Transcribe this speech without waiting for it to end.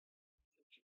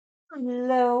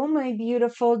Hello, my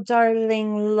beautiful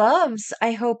darling loves.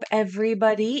 I hope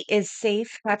everybody is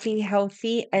safe, happy,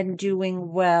 healthy, and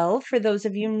doing well. For those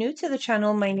of you new to the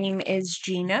channel, my name is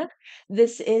Gina.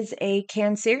 This is a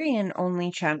Cancerian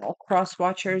only channel. Cross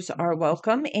watchers are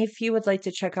welcome. If you would like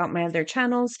to check out my other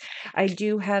channels, I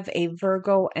do have a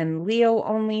Virgo and Leo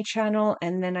only channel,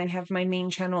 and then I have my main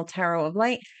channel, Tarot of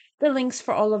Light. The links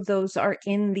for all of those are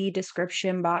in the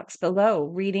description box below.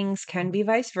 Readings can be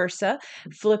vice versa.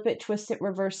 Flip it, twist it,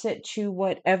 reverse it to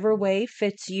whatever way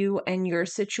fits you and your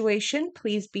situation.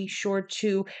 Please be sure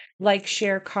to like,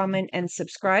 share, comment, and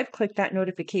subscribe. Click that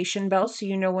notification bell so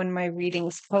you know when my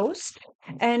readings post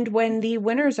and when the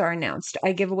winners are announced.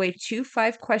 I give away 2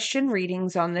 5-question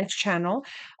readings on this channel.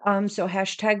 So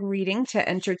hashtag reading to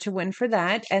enter to win for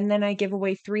that. And then I give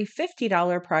away 3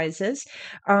 $50 prizes.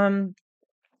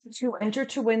 To enter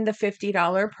to win the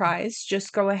 $50 prize,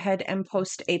 just go ahead and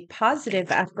post a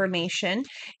positive affirmation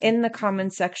in the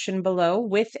comment section below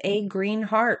with a green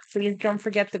heart. Please don't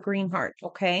forget the green heart,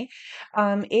 okay?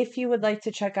 If you would like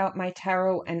to check out my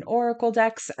tarot and oracle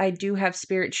decks, I do have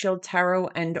Spirit Shield Tarot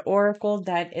and Oracle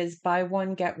that is buy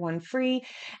one, get one free.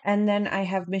 And then I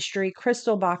have mystery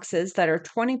crystal boxes that are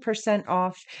 20%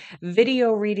 off.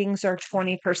 Video readings are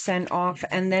 20% off.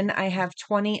 And then I have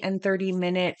 20 and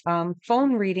 30-minute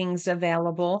phone readings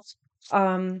available.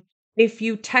 If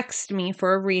you text me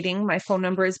for a reading, my phone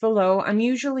number is below. I'm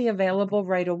usually available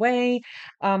right away,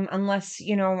 unless,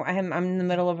 I'm in the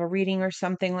middle of a reading or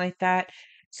something like that.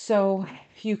 So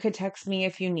you could text me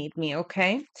if you need me,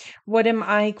 okay? What am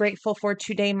I grateful for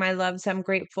today, my loves? I'm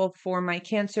grateful for my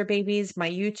Cancer babies, my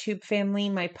YouTube family.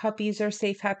 My puppies are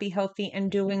safe, happy, healthy,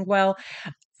 and doing well.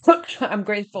 I'm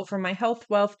grateful for my health,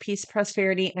 wealth, peace,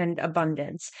 prosperity, and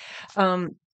abundance.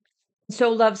 So,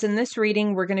 loves, in this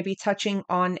reading, we're going to be touching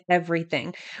on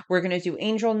everything. We're going to do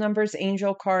angel numbers,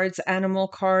 angel cards, animal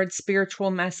cards,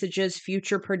 spiritual messages,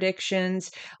 future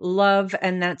predictions, love,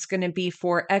 and that's going to be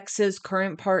for exes,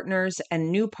 current partners,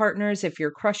 and new partners. If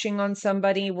you're crushing on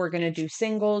somebody, we're going to do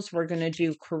singles, we're going to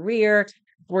do career.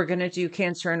 We're going to do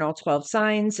Cancer in all 12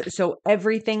 signs. So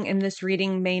everything in this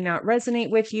reading may not resonate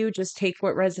with you. Just take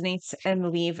what resonates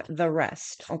and leave the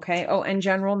rest. Okay. Oh, and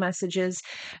general messages.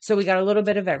 So we got a little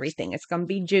bit of everything. It's going to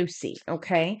be juicy.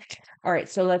 Okay. All right.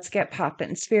 So let's get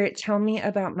popping. Spirit, tell me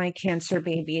about my Cancer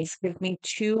babies. Give me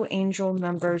 2 angel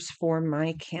numbers for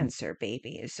my Cancer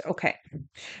babies. Okay.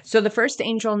 So the first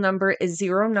angel number is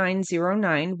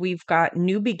 0909. We've got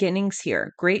new beginnings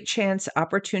here. Great chance,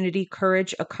 opportunity,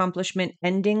 courage, accomplishment,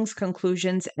 endings,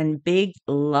 conclusions, and big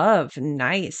love.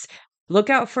 Nice. Look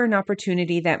out for an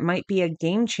opportunity that might be a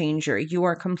game changer. You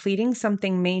are completing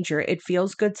something major. It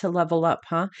feels good to level up,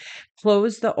 huh?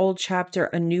 Close the old chapter.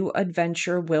 A new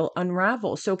adventure will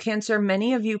unravel. So, Cancer,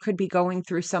 many of you could be going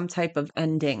through some type of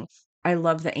ending. I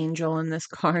love the angel in this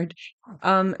card.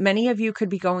 Many of you could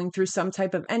be going through some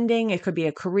type of ending. It could be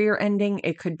a career ending.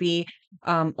 It could be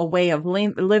a way of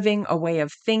living, a way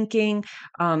of thinking,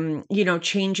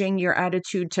 changing your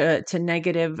attitude to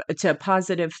negative, to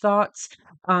positive thoughts.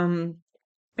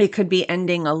 It could be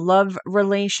ending a love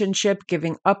relationship,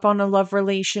 giving up on a love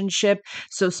relationship.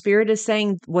 So Spirit is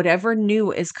saying whatever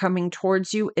new is coming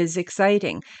towards you is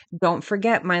exciting. Don't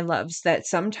forget, my loves, that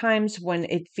sometimes when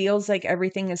it feels like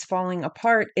everything is falling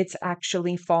apart, it's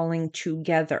actually falling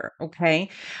together. Okay.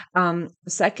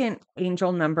 Second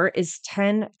angel number is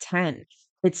 1010.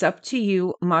 It's up to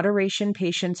you. Moderation,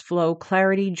 patience, flow,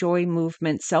 clarity, joy,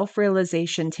 movement, self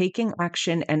realization, taking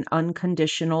action, and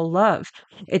unconditional love.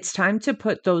 It's time to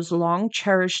put those long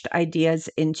cherished ideas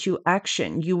into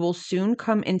action. You will soon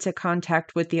come into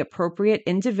contact with the appropriate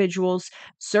individuals,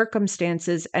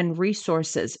 circumstances, and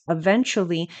resources.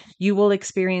 Eventually, you will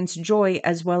experience joy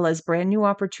as well as brand new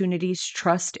opportunities.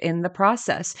 Trust in the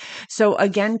process. So,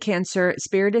 again, Cancer,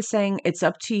 Spirit is saying it's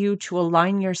up to you to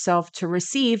align yourself to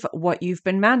receive what you've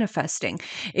been manifesting.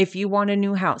 If you want a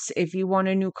new house, if you want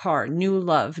a new car, new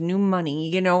love, new money,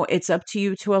 it's up to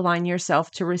you to align yourself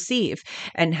to receive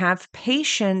and have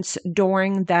patience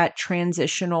during that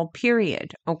transitional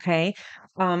period. Okay.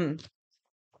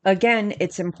 Again,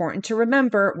 it's important to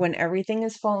remember when everything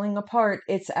is falling apart,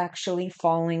 it's actually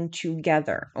falling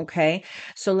together. Okay.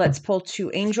 So let's pull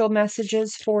 2 angel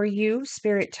messages for you.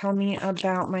 Spirit, tell me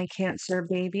about my Cancer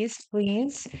babies,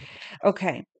 please.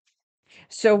 Okay.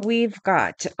 So we've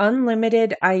got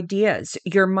unlimited ideas.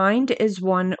 Your mind is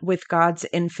one with God's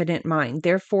infinite mind.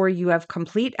 Therefore, you have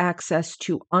complete access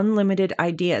to unlimited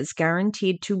ideas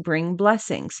guaranteed to bring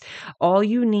blessings. All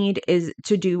you need is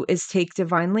to do is take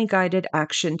divinely guided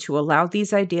action to allow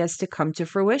these ideas to come to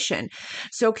fruition.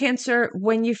 So Cancer,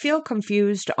 when you feel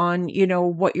confused on,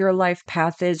 what your life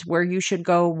path is, where you should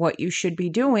go, what you should be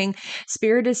doing,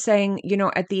 Spirit is saying,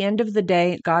 at the end of the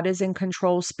day, God is in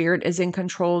control, Spirit is in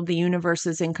control, the universe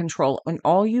is in control. And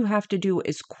all you have to do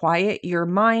is quiet your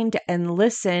mind and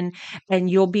listen, and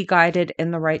you'll be guided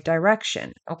in the right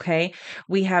direction. Okay.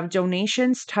 We have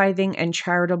donations, tithing, and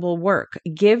charitable work.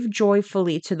 Give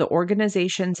joyfully to the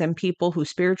organizations and people who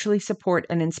spiritually support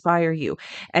and inspire you.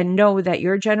 And know that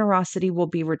your generosity will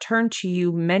be returned to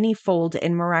you manyfold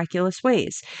in miraculous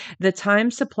ways. The time,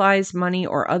 supplies, money,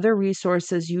 or other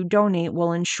resources you donate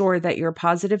will ensure that your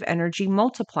positive energy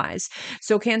multiplies.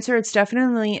 So, Cancer, it's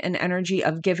definitely an energy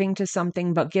of giving to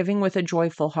something, but giving with a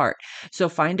joyful heart. So,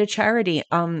 find a charity.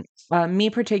 Me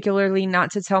particularly,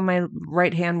 not to tell my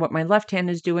right hand what my left hand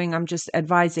is doing, I'm just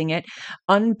advising it.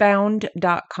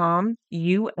 Unbound.com,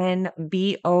 UNBOUND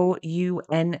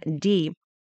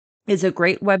is a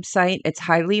great website. It's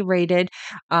highly rated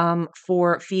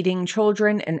for feeding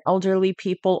children and elderly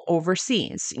people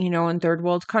overseas, in third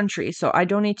world countries. So I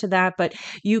donate to that, but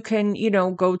you can,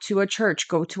 go to a church,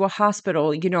 go to a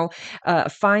hospital,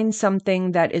 find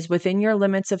something that is within your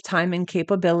limits of time and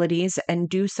capabilities and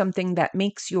do something that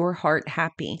makes your heart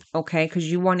happy. Okay.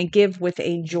 Because you want to give with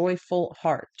a joyful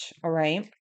heart. All right.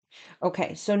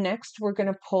 Okay, so next we're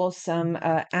going to pull some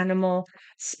animal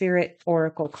spirit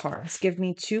oracle cards. Give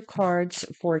me two cards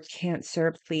for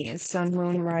Cancer, please. Sun,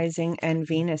 Moon, Rising, and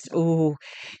Venus. Ooh,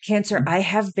 Cancer, I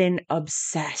have been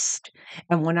obsessed.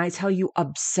 And when I tell you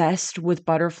obsessed with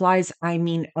butterflies, I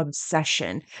mean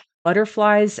obsession.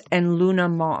 Butterflies and Luna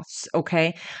moths.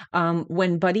 Okay.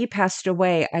 When Buddy passed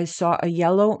away, I saw a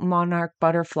yellow monarch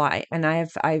butterfly, and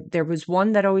there was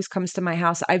one that always comes to my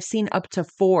house. I've seen up to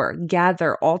four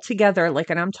gather all together,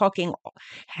 and I'm talking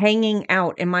hanging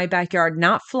out in my backyard,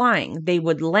 not flying. They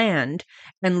would land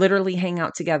and literally hang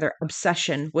out together.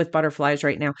 Obsession with butterflies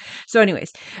right now. So,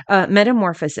 anyways,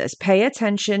 metamorphosis. Pay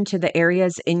attention to the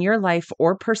areas in your life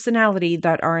or personality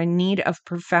that are in need of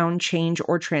profound change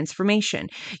or transformation.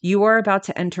 You are about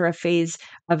to enter a phase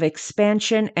of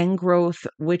expansion and growth,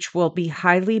 which will be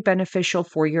highly beneficial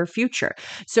for your future.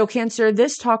 So, Cancer,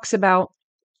 this talks about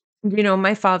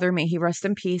my father, may he rest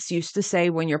in peace, used to say,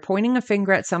 when you're pointing a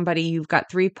finger at somebody, you've got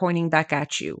three pointing back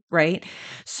at you, right?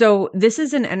 So this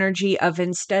is an energy of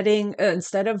instead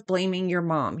of blaming your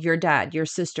mom, your dad, your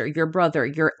sister, your brother,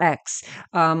 your ex,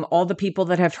 all the people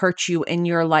that have hurt you in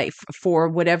your life for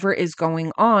whatever is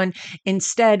going on,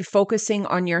 instead focusing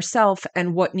on yourself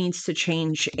and what needs to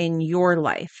change in your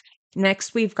life.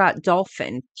 Next, we've got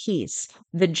dolphin, peace.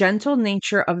 The gentle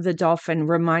nature of the dolphin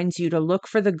reminds you to look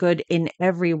for the good in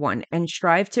everyone and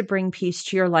strive to bring peace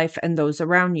to your life and those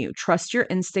around you. Trust your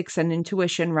instincts and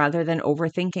intuition rather than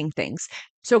overthinking things.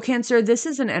 So, Cancer, this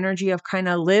is an energy of kind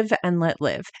of live and let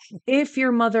live. If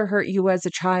your mother hurt you as a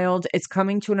child, it's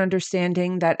coming to an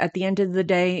understanding that at the end of the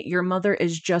day, your mother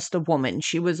is just a woman.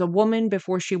 She was a woman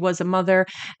before she was a mother,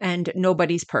 and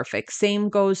nobody's perfect. Same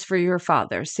goes for your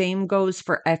father. Same goes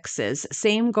for exes.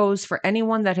 Same goes for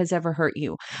anyone that has ever hurt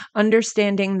you.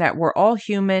 Understanding that we're all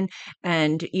human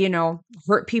and,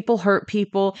 hurt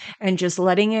people, and just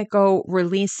letting it go,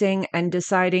 releasing and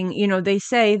deciding, they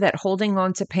say that holding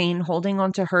on to pain, holding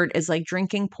on to hurt is like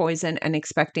drinking poison and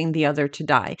expecting the other to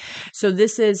die. So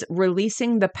this is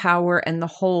releasing the power and the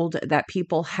hold that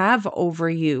people have over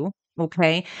you.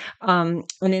 Okay. And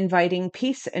inviting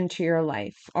peace into your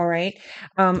life. All right.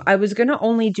 I was going to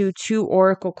only do two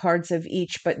oracle cards of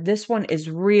each, but this one is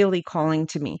really calling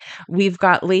to me. We've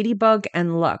got Ladybug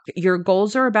and Luck. Your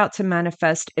goals are about to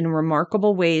manifest in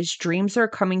remarkable ways. Dreams are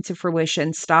coming to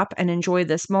fruition. Stop and enjoy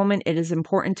this moment. It is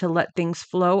important to let things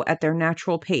flow at their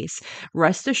natural pace.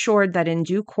 Rest assured that in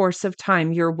due course of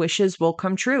time, your wishes will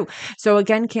come true. So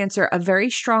again, Cancer, a very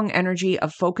strong energy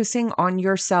of focusing on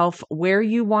yourself, where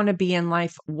you want to be in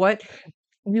life, what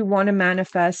you want to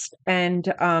manifest,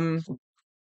 and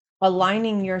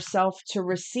aligning yourself to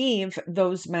receive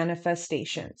those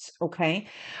manifestations. Okay.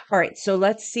 All right. So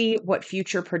let's see what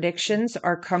future predictions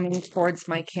are coming towards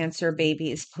my Cancer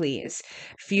babies, please.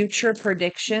 Future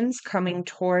predictions coming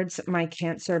towards my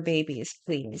Cancer babies,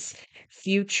 please.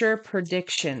 Future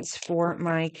predictions for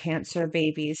my Cancer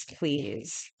babies,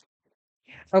 please.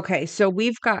 Okay. So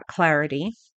we've got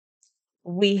clarity.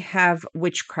 We have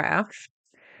witchcraft.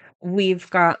 We've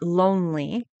got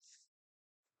lonely.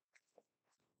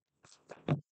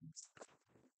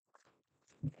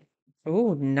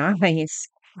 Oh, nice.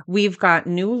 We've got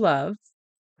new love.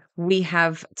 We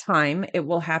have time. It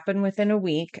will happen within a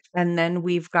week. And then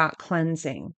we've got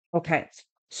cleansing. Okay.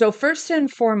 So, first and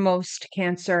foremost,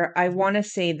 Cancer, I want to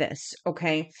say this.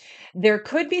 Okay. There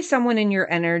could be someone in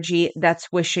your energy that's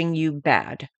wishing you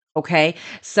bad. Okay.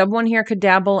 Someone here could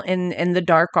dabble in the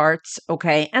dark arts.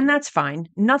 Okay. And that's fine.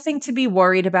 Nothing to be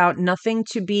worried about. Nothing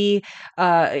to be,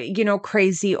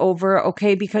 crazy over.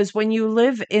 Okay. Because when you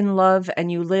live in love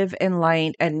and you live in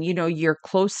light and, you're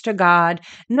close to God,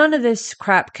 none of this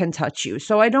crap can touch you.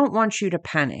 So I don't want you to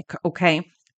panic, okay?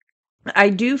 I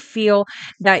do feel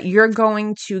that you're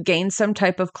going to gain some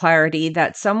type of clarity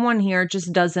that someone here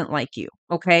just doesn't like you.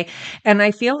 Okay. And I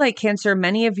feel like Cancer,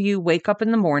 many of you wake up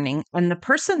in the morning and the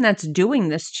person that's doing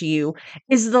this to you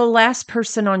is the last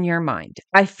person on your mind.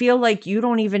 I feel like you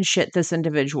don't even shit this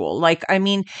individual. Like, I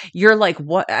mean, you're like,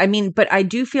 what? I mean, but I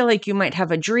do feel like you might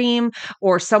have a dream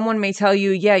or someone may tell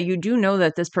you, yeah, you do know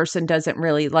that this person doesn't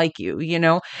really like you.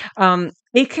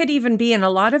 It could even be, and a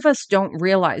lot of us don't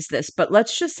realize this, but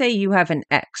let's just say you have an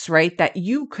ex, right? That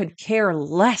you could care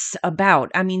less about.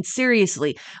 I mean,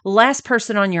 seriously, last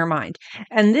person on your mind.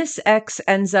 And this ex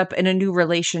ends up in a new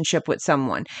relationship with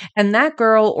someone. And that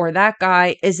girl or that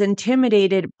guy is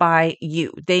intimidated by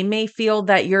you. They may feel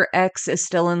that your ex is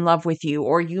still in love with you,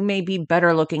 or you may be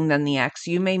better looking than the ex.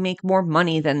 You may make more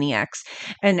money than the ex.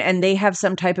 And they have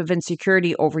some type of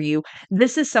insecurity over you.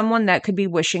 This is someone that could be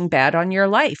wishing bad on your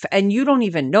life. And you don't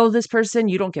even know this person.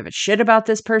 You don't give a shit about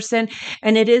this person.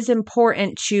 And it is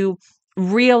important to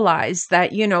realize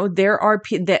that there are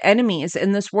the enemies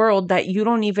in this world that you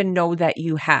don't even know that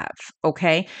you have.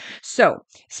 Okay, so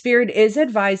spirit is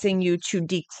advising you to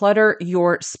declutter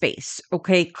your space.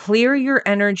 Okay, clear your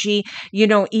energy.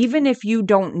 Even if you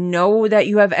don't know that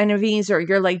you have enemies, or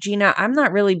you're like, Gina, I'm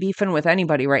not really beefing with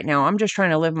anybody right now, I'm just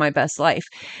trying to live my best life.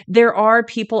 There are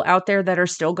people out there that are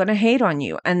still going to hate on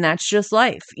you, and that's just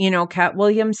life. Cat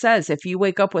Williams says, if you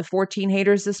wake up with 14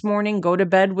 haters this morning, go to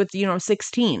bed with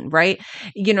 16, right?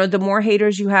 The more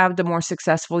haters you have, the more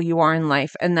successful you are in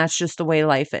life, and that's just the way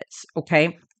life is.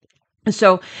 Okay.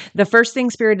 So, the first thing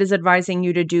Spirit is advising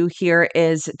you to do here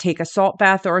is take a salt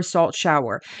bath or a salt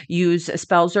shower. Use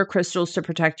spells or crystals to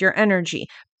protect your energy.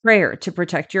 Prayer to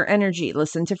protect your energy.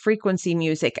 Listen to frequency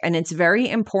music. And it's very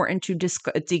important to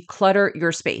declutter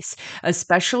your space,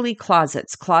 especially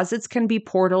closets. Closets can be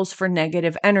portals for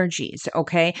negative energies.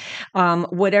 Okay.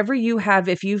 Whatever you have,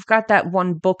 if you've got that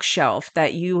one bookshelf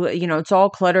that it's all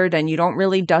cluttered and you don't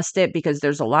really dust it because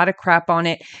there's a lot of crap on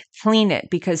it, clean it,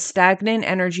 because stagnant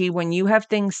energy, when you have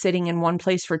things sitting in one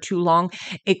place for too long,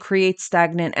 it creates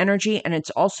stagnant energy. And it's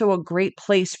also a great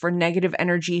place for negative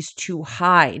energies to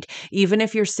hide. Even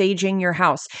if you're saging your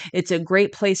house, it's a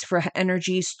great place for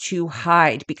energies to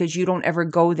hide because you don't ever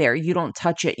go there. You don't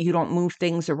touch it. You don't move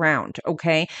things around.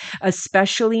 Okay.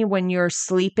 Especially when you're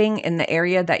sleeping in the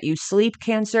area that you sleep,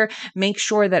 Cancer, make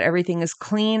sure that everything is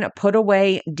clean, put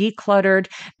away, decluttered,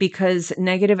 because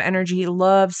negative energy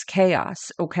loves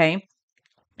chaos. Okay.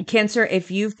 Cancer,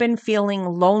 if you've been feeling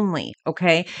lonely,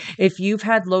 okay, if you've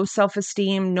had low self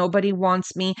esteem, nobody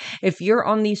wants me, if you're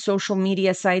on these social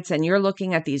media sites and you're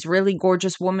looking at these really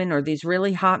gorgeous women or these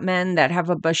really hot men that have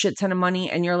a shit ton of money,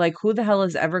 and you're like, who the hell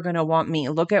is ever going to want me?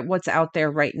 Look at what's out there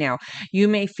right now. You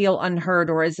may feel unheard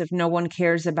or as if no one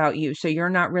cares about you. So you're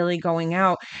not really going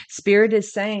out. Spirit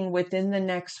is saying within the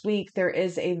next week, there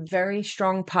is a very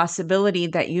strong possibility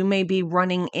that you may be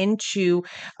running into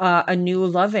a new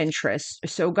love interest.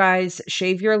 So, guys,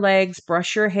 shave your legs,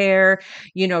 brush your hair,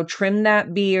 trim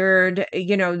that beard,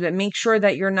 make sure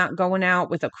that you're not going out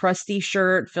with a crusty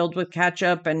shirt filled with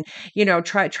ketchup, and,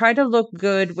 try to look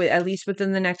good at least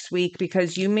within the next week,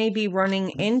 because you may be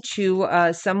running into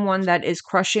someone that is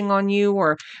crushing on you,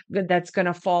 or that's going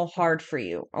to fall hard for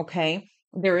you. Okay.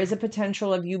 There is a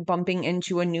potential of you bumping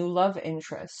into a new love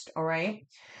interest. All right.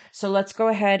 So let's go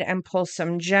ahead and pull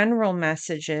some general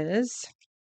messages.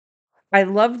 I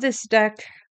love this deck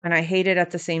and I hate it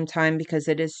at the same time because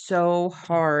it is so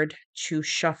hard to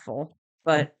shuffle,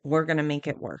 but we're going to make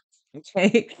it work.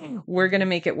 Okay. We're going to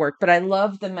make it work. But I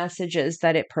love the messages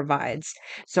that it provides.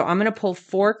 So I'm going to pull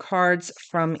 4 cards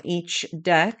from each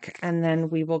deck and then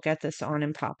we will get this on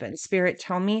and poppin'. Spirit,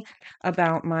 tell me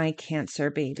about my Cancer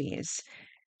babies.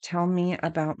 Tell me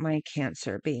about my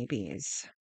Cancer babies.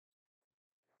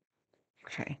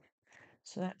 Okay.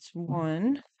 So that's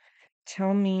 1.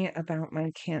 Tell me about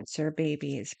my Cancer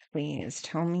babies, please.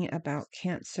 Tell me about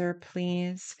Cancer,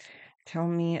 please. Tell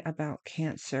me about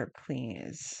Cancer,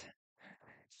 please.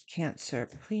 Cancer,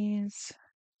 please.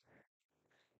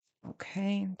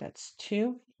 Okay, that's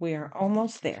 2. We are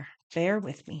almost there. Bear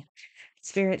with me.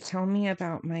 Spirit, tell me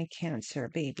about my Cancer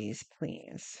babies,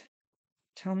 please.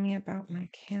 Tell me about my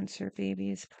Cancer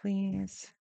babies, please.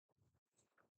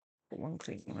 One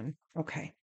green one.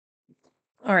 Okay.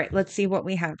 All right, let's see what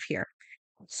we have here.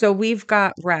 So we've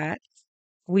got rat,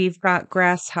 we've got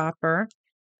grasshopper,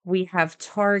 we have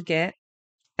target,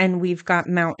 and we've got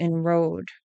mountain road.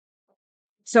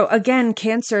 So again,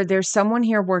 Cancer, there's someone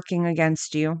here working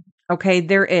against you. Okay,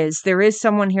 there is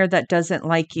someone here that doesn't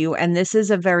like you, and this is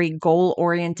a very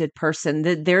goal-oriented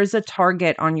person. There's a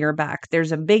target on your back.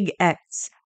 There's a big X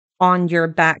on your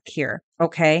back here.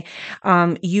 Okay,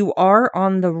 you are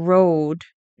on the road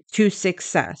to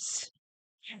success.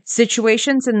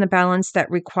 Situations in the balance that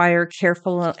require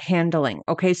careful handling.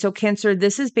 Okay, so Cancer,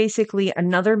 this is basically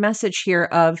another message here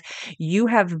of you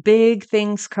have big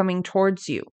things coming towards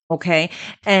you. Okay,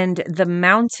 and the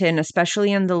mountain,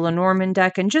 especially in the Lenormand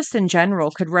deck and just in general,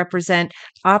 could represent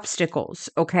obstacles.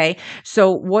 Okay,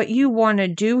 so what you want to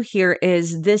do here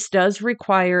is this does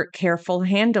require careful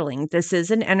handling. This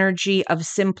is an energy of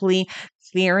simply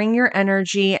clearing your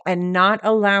energy and not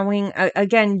allowing,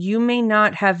 again, you may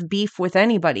not have beef with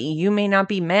anybody. You may not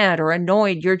be mad or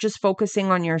annoyed. You're just focusing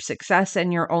on your success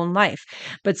and your own life.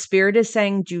 But Spirit is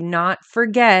saying, do not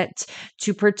forget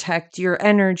to protect your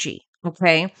energy.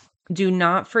 Okay. Do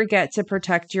not forget to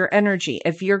protect your energy.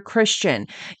 If you're Christian,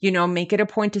 make it a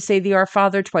point to say the Our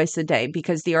Father twice a day,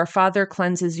 because the Our Father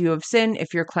cleanses you of sin.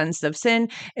 If you're cleansed of sin,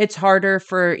 it's harder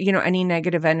for, any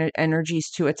negative energies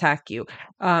to attack you.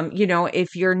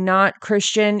 If you're not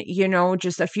Christian,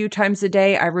 just a few times a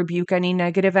day, I rebuke any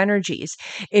negative energies.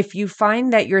 If you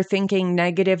find that you're thinking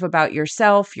negative about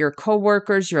yourself, your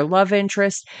coworkers, your love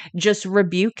interest, just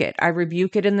rebuke it. I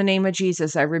rebuke it in the name of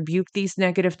Jesus. I rebuke these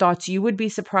negative thoughts. You would be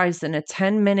surprised in a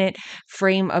 10-minute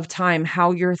frame of time how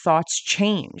your thoughts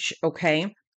change.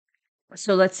 Okay.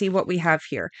 So let's see what we have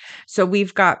here. So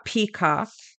we've got peacock,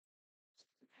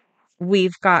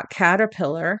 we've got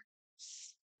caterpillar,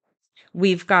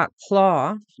 we've got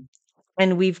claw,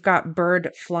 and we've got bird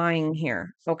flying here.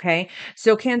 Okay.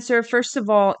 So, Cancer, first of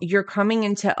all, you're coming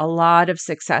into a lot of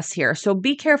success here. So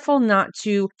be careful not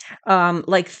to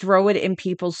like throw it in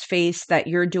people's face that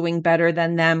you're doing better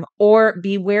than them, or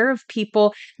beware of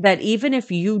people that even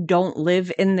if you don't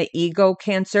live in the ego,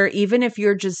 Cancer, even if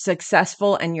you're just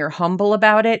successful and you're humble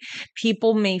about it,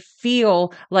 people may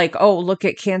feel like, oh, look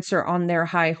at Cancer on their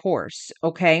high horse.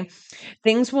 Okay.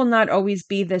 Things will not always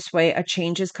be this way. A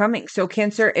change is coming. So,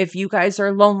 Cancer, if you guys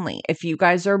are lonely, if you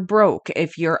guys are broke,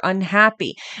 if you're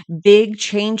unhappy, big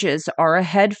changes are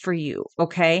ahead for you.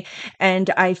 Okay. And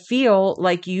I feel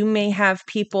like you may have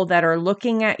people that are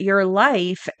looking at your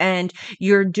life and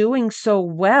you're doing so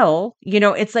well.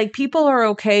 It's like people are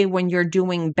okay when you're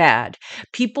doing bad.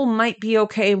 People might be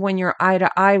okay when you're eye to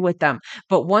eye with them.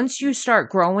 But once you start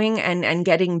growing and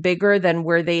getting bigger than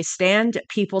where they stand,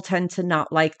 people tend to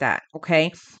not like that.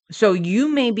 Okay. So you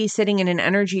may be sitting in an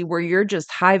energy where you're just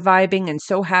high vibing and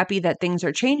so happy that things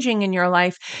are changing in your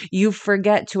life. You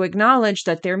forget to acknowledge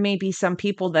that there may be some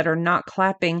people that are not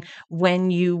clapping when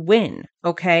you win.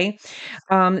 Okay.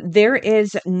 There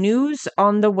is news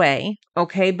on the way.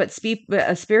 Okay. But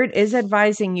Spirit is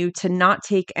advising you to not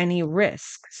take any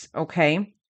risks.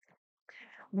 Okay.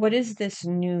 What is this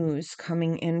news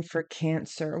coming in for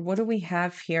Cancer? What do we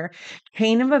have here?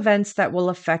 Chain of events that will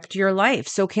affect your life.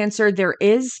 So, Cancer, there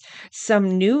is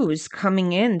some news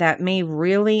coming in that may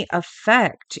really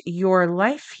affect your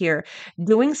life here.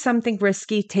 Doing something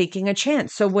risky, taking a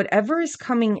chance. So, whatever is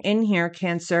coming in here,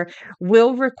 Cancer,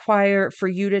 will require for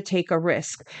you to take a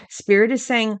risk. Spirit is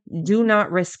saying, do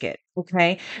not risk it.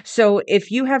 Okay. So,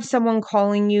 if you have someone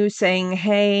calling you saying,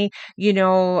 hey,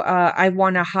 I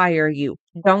want to hire you,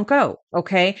 don't go.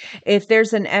 Okay. If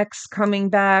there's an ex coming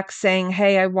back saying,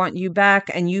 hey, I want you back,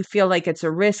 and you feel like it's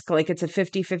a risk, like it's a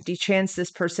 50-50 chance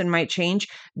this person might change,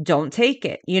 don't take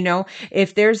it.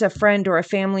 If there's a friend or a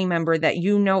family member that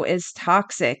is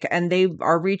toxic and they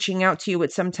are reaching out to you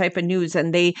with some type of news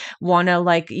and they want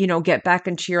to get back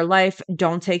into your life,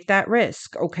 don't take that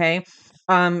risk. Okay.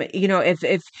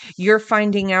 If you're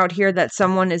finding out here that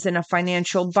someone is in a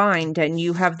financial bind and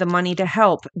you have the money to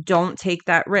help, don't take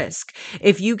that risk.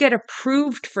 If you get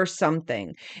approved for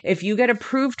something,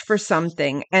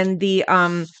 and the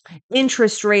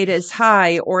interest rate is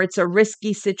high or it's a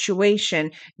risky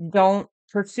situation, don't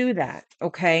pursue that.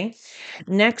 Okay.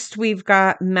 Next, we've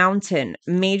got mountain,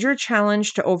 major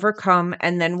challenge to overcome.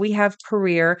 And then we have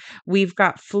career. We've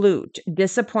got flute,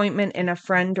 disappointment in a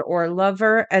friend or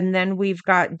lover. And then we've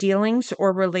got dealings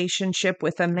or relationship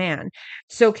with a man.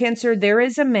 So, Cancer, there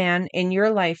is a man in your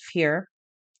life here.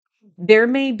 There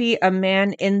may be a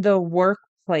man in the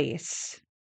workplace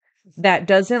that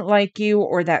doesn't like you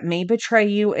or that may betray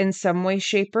you in some way,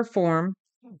 shape, or form,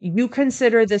 you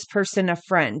consider this person a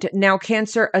friend. Now,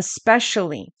 Cancer,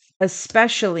 especially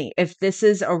if this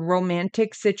is a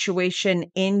romantic situation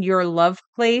in your love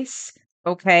place.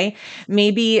 Okay.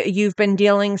 Maybe you've been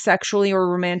dealing sexually or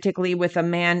romantically with a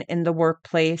man in the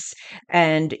workplace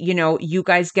and, you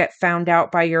guys get found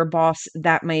out by your boss.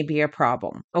 That may be a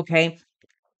problem. Okay.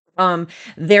 Um,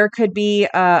 there could be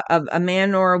a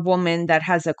man or a woman that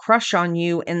has a crush on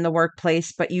you in the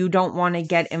workplace, but you don't want to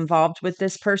get involved with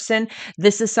this person.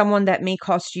 This is someone that may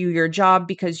cost you your job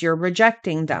because you're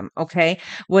rejecting them. Okay.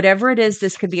 Whatever it is,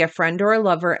 this could be a friend or a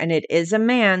lover, and it is a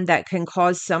man that can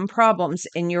cause some problems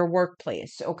in your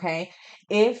workplace. Okay.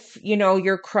 If,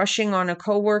 you're crushing on a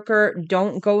coworker,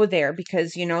 don't go there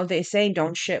because, they say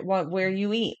don't shit where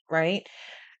you eat, right?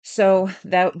 So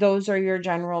that those are your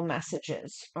general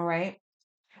messages, all right?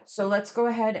 So let's go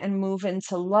ahead and move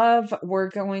into love. We're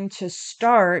going to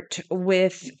start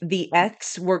with the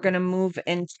X. We're going to move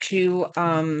into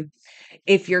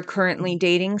if you're currently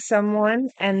dating someone,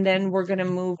 and then we're going to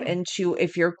move into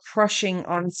if you're crushing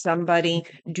on somebody,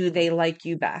 do they like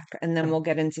you back? And then we'll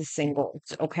get into singles,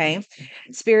 okay?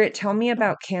 Spirit, tell me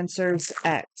about Cancer's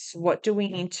X. What do we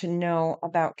need to know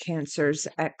about Cancer's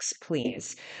X,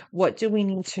 please? What do we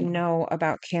need to know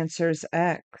about Cancer's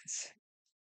X?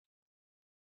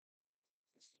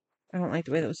 I don't like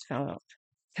the way those fell out.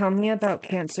 Tell me about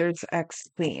Cancer's X,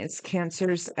 please.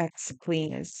 Cancer's X,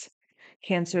 please.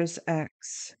 Cancer's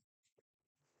X.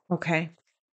 Okay.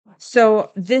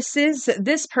 So this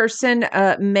person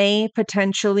may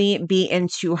potentially be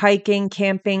into hiking,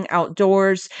 camping,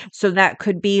 outdoors. So that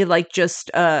could be like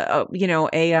just what's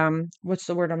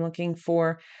the word I'm looking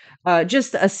for?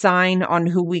 Just a sign on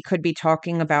who we could be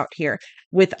talking about here.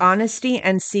 With honesty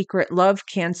and secret love,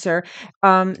 Cancer,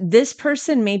 this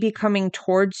person may be coming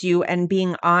towards you and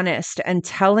being honest and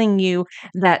telling you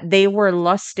that they were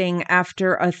lusting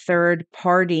after a third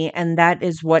party, and that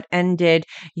is what ended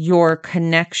your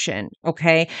connection.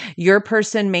 Okay. Your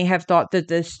person may have thought that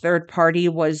this third party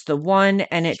was the one,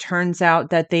 and it turns out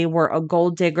that they were a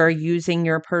gold digger using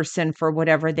your person for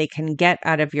whatever they can get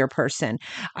out of your person.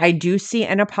 I do see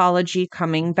an apology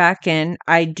coming back in.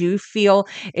 I do feel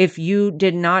if you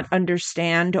did not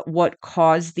understand what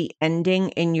caused the ending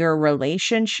in your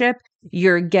relationship,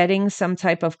 you're getting some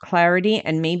type of clarity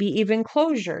and maybe even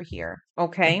closure here.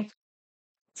 Okay.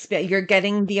 You're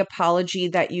getting the apology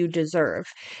that you deserve.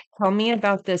 Tell me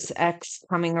about this X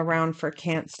coming around for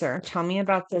Cancer. Tell me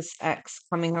about this X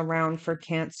coming around for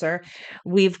Cancer.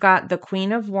 We've got the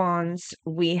Queen of Wands.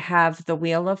 We have the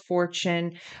Wheel of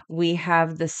Fortune. We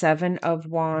have the Seven of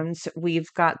Wands.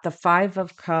 We've got the Five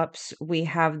of Cups. We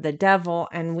have the Devil,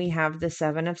 and we have the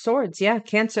Seven of Swords. Yeah,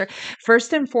 Cancer.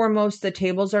 First and foremost, the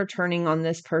tables are turning on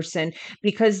this person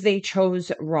because they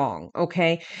chose wrong.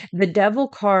 Okay. The Devil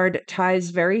card ties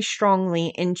very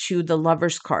strongly into the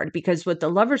Lover's card because with the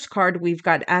Lover's card, we've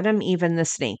got Adam, Eve, and the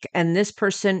snake. And this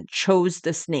person chose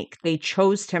the snake. They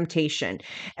chose temptation.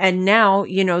 And now,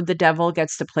 the devil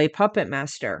gets to play puppet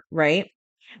master, right?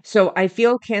 So I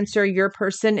feel, Cancer, your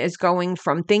person is going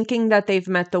from thinking that they've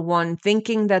met the one,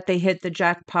 thinking that they hit the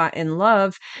jackpot in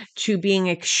love, to being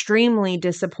extremely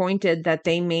disappointed that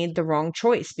they made the wrong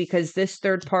choice because this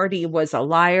third party was a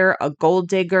liar, a gold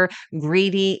digger,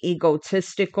 greedy,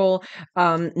 egotistical,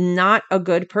 not a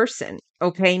good person.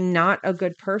 Okay, not a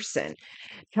good person.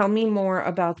 Tell me more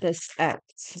about this X.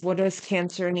 What does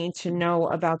Cancer need to know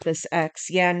about this X?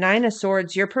 Yeah, Nine of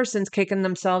Swords, your person's kicking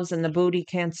themselves in the booty,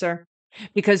 Cancer.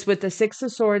 Because with the Six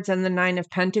of Swords and the Nine of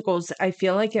Pentacles, I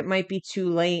feel like it might be too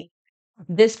late.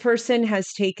 This person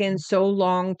has taken so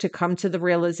long to come to the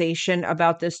realization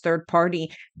about this third party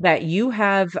that you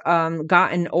have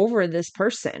gotten over this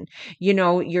person.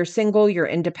 You're single, you're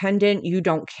independent, you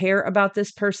don't care about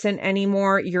this person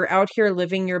anymore. You're out here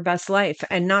living your best life.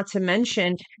 And not to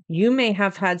mention, you may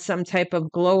have had some type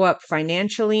of glow up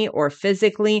financially or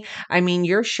physically. I mean,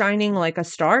 you're shining like a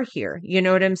star here. You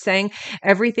know what I'm saying?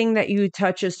 Everything that you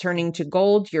touch is turning to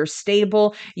gold. You're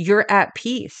stable. You're at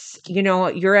peace.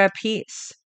 You're at peace.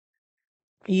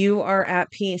 You are at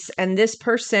peace. And this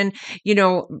person,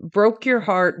 broke your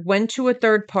heart, went to a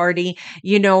third party.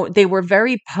 They were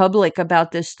very public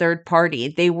about this third party.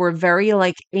 They were very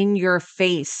like in your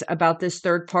face about this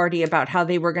third party, about how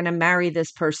they were going to marry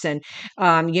this person.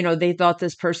 They thought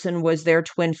this person was their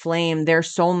twin flame, their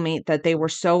soulmate, that they were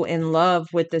so in love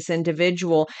with this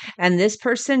individual. And this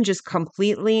person just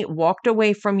completely walked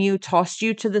away from you, tossed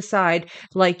you to the side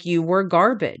like you were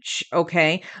garbage.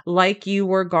 Okay. Like you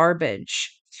were garbage.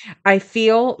 I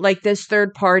feel like this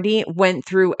third party went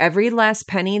through every last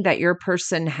penny that your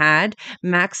person had,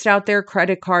 maxed out their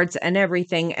credit cards and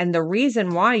everything. And the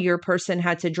reason why your person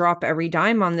had to drop every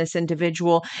dime on this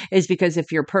individual is because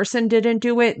if your person didn't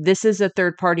do it, this is a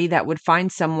third party that would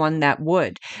find someone that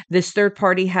would. This third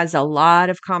party has a lot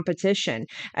of competition.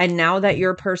 And now that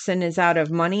your person is out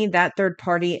of money, that third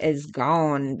party is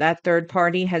gone. That third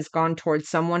party has gone towards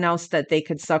someone else that they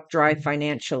could suck dry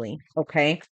financially.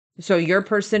 Okay. So your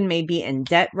person may be in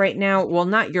debt right now. Well,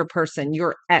 not your person,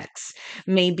 your ex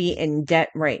may be in debt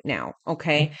right now.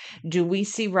 Okay. Do we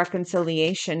see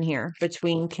reconciliation here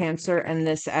between Cancer and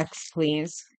this ex,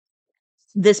 please?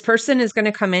 This person is going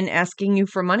to come in asking you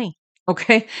for money.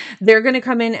 Okay. They're going to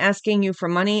come in asking you for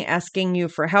money, asking you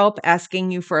for help,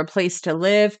 asking you for a place to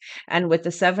live. And with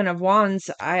the Seven of Wands,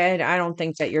 I don't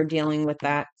think that you're dealing with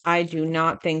that. I do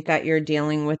not think that you're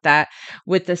dealing with that.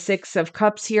 With the Six of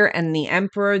Cups here and the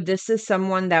Emperor, this is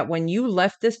someone that when you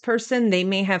left this person, they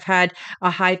may have had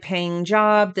a high paying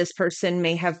job. This person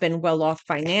may have been well off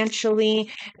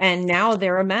financially, and now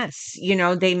they're a mess.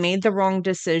 They made the wrong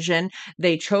decision.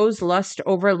 They chose lust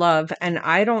over love. And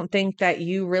I don't think that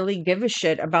you really give a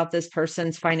shit about this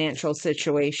person's financial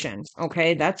situation.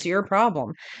 Okay. That's your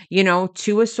problem.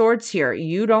 Two of Swords here.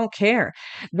 You don't care.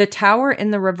 The Tower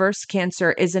in the reverse,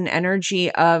 Cancer, is an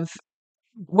energy of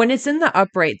when it's in the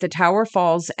upright, the tower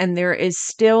falls, and there is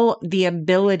still the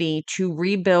ability to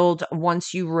rebuild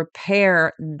once you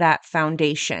repair that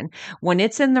foundation. When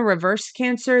it's in the reverse,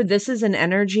 Cancer, this is an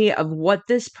energy of what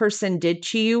this person did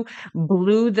to you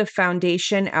blew the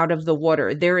foundation out of the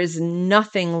water. There is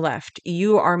nothing left.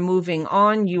 You are moving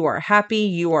on. You are happy.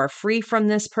 You are free from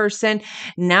this person.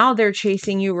 Now they're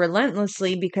chasing you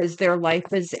relentlessly because their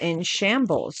life is in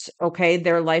shambles. Okay.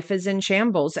 Their life is in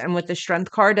shambles. And with the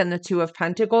Strength card and the Two of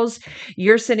Pentacles,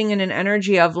 you're sitting in an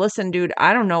energy of, listen, dude,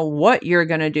 I don't know what you're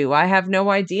going to do. I have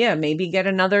no idea. Maybe get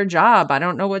another job. I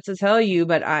don't know what to tell you,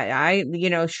 but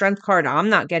Strength card, I'm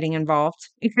not getting involved.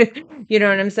 You know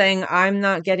what I'm saying? I'm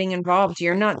not getting involved.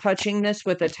 You're not touching this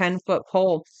with a 10-foot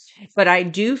pole. But I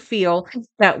do feel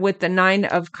that with the Nine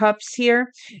of Cups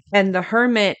here and the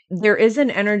Hermit, there is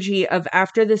an energy of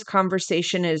after this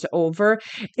conversation is over,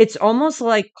 it's almost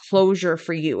like closure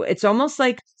for you. It's almost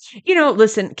like,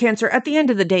 listen, Cancer, at the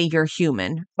end of the day, you're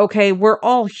human. Okay. We're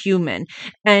all human.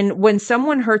 And when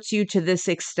someone hurts you to this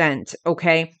extent,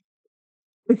 okay,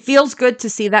 it feels good to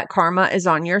see that karma is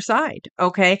on your side.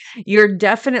 Okay.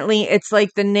 It's like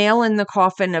the nail in the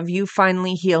coffin of you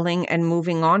finally healing and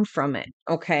moving on from it.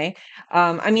 Okay.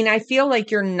 I feel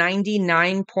like you're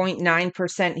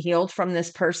 99.9% healed from this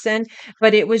person,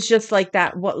 but it was just like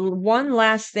that one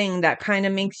last thing that kind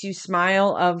of makes you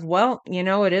smile of, well,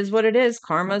 it is what it is.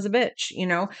 Karma's a bitch.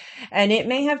 And it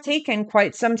may have taken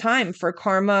quite some time for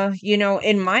karma,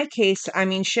 in my case,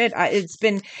 shit, it's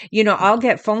been I'll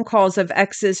get phone calls of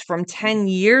exes from 10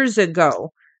 years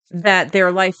ago that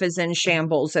their life is in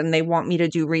shambles and they want me to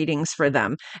do readings for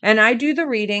them. And I do the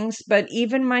readings, but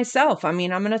even myself, I'm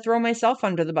going to throw myself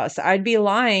under the bus. I'd be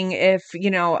lying if,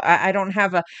 I don't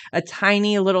have a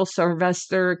tiny little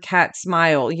Sylvester cat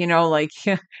smile, like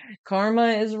karma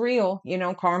is real,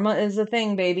 karma is a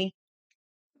thing, baby.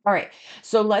 All right.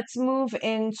 So let's move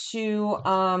into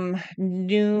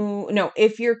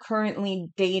if you're currently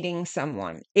dating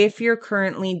someone. If you're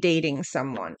currently dating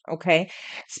someone, okay?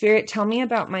 Spirit, tell me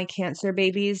about my Cancer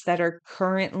babies that are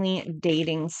currently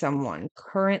dating someone.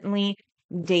 Currently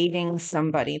dating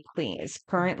somebody, please.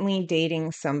 Currently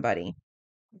dating somebody.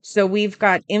 So we've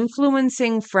got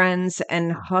influencing friends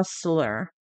and hustler.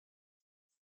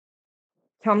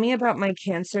 Tell me about my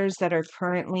Cancers that are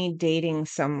currently dating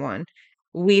someone.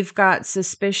 We've got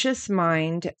suspicious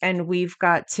mind and we've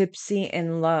got tipsy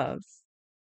in love.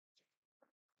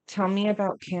 Tell me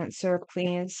about Cancer,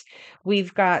 please.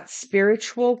 We've got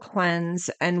spiritual cleanse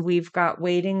and we've got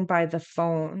waiting by the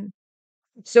phone.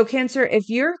 So, Cancer, if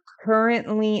you're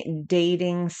currently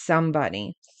dating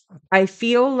somebody, I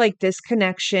feel like this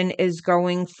connection is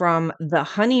going from the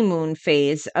honeymoon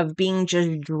phase of being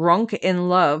just drunk in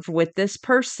love with this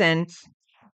person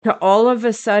to all of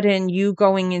a sudden you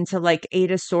going into like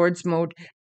Eight of Swords mode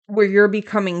where you're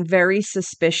becoming very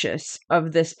suspicious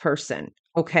of this person.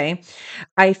 Okay.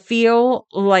 I feel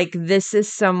like this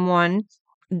is someone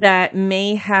that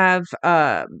may have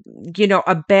a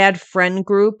bad friend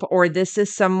group, or this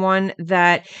is someone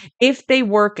that if they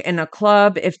work in a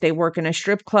club, if they work in a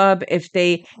strip club, if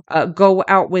they go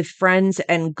out with friends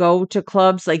and go to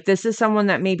clubs, like this is someone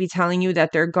that may be telling you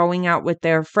that they're going out with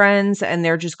their friends and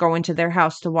they're just going to their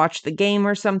house to watch the game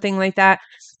or something like that.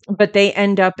 but they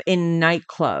end up in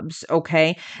nightclubs.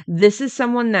 Okay. This is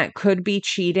someone that could be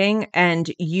cheating,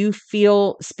 and you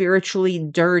feel spiritually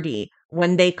dirty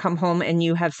when they come home and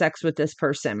you have sex with this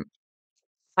person.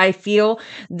 I feel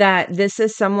that this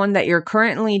is someone that you're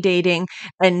currently dating,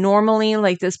 and normally,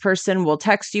 like, this person will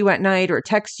text you at night or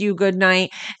text you good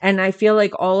night. And I feel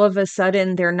like all of a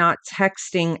sudden they're not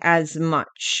texting as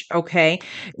much. Okay.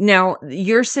 Now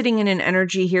you're sitting in an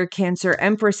energy here, Cancer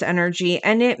Empress energy,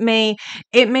 and it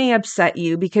may upset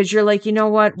you because you're like, you know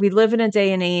what? We live in a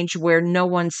day and age where no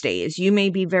one stays. You may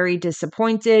be very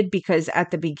disappointed because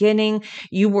at the beginning,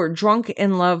 you were drunk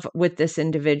in love with this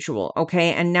individual,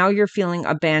 okay? And now you're feeling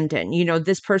abandoned.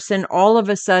 This person all of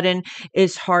a sudden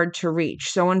is hard to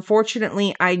reach. So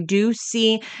unfortunately, I do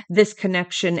see this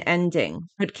connection ending.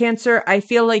 But Cancer, I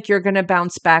feel like you're going to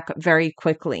bounce back very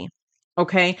quickly.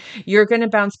 Okay, you're going to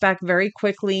bounce back very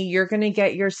quickly. You're going to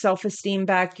get your self esteem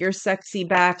back, your sexy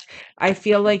back. I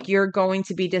feel like you're going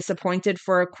to be disappointed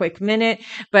for a quick minute,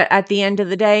 but at the end of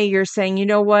the day, you're saying, you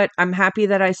know what? I'm happy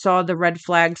that I saw the red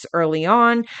flags early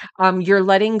on. You're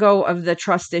letting go of the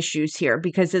trust issues here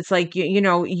because it's like, you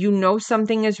know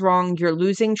something is wrong. You're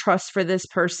losing trust for this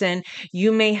person.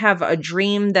 You may have a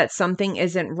dream that something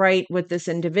isn't right with this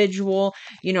individual.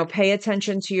 Pay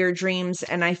attention to your dreams.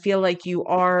 And I feel like you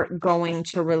are going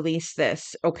to release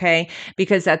this, okay?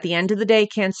 Because at the end of the day,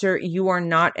 Cancer, you are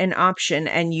not an option.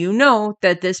 And you know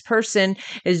that this person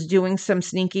is doing some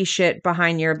sneaky shit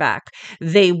behind your back.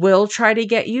 They will try to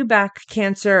get you back,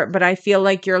 Cancer, but I feel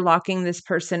like you're locking this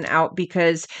person out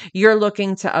because you're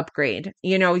looking to upgrade.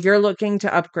 You're looking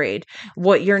to upgrade.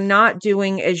 What you're not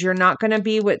doing is you're not going to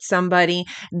be with somebody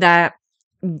that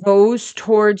goes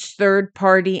towards third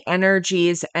party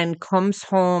energies and comes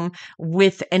home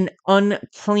with an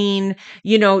unclean,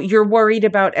 you're worried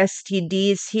about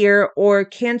STDs here, or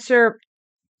Cancer.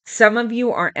 Some of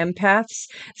you are empaths.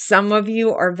 Some of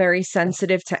you are very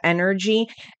sensitive to energy.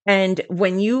 And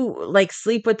when you like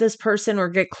sleep with this person or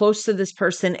get close to this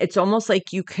person, it's almost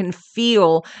like you can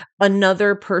feel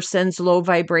another person's low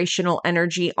vibrational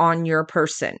energy on your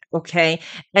person. Okay.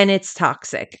 And it's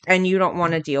toxic and you don't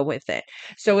want to deal with it.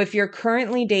 So if you're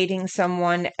currently dating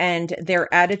someone and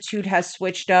their attitude has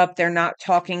switched up, they're not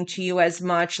talking to you as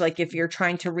much. Like if you're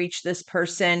trying to reach this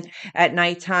person at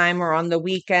nighttime or on the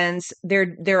weekends,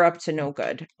 they're up to no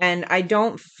good. And I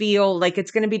don't feel like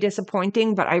it's going to be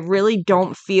disappointing, but I really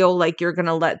don't feel like you're going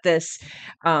to let this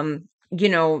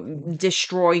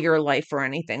destroy your life or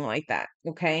anything like that,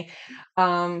 okay?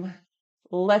 Um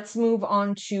let's move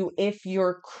on to if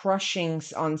you're crushing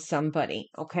on somebody,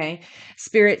 okay?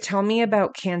 Spirit, tell me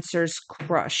about Cancer's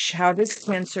crush. How does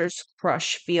Cancer's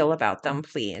crush feel about them,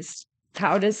 please?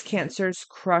 How does Cancer's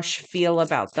crush feel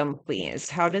about them, please?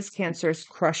 How does Cancer's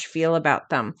crush feel about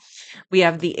them? We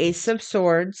have the Ace of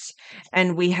Swords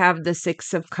and we have the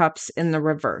Six of Cups in the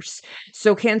reverse.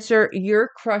 So, Cancer, your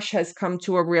crush has come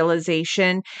to a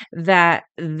realization that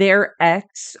their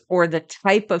ex or the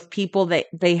type of people that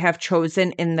they have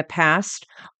chosen in the past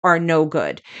are no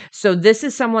good. So, this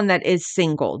is someone that is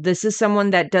single. This is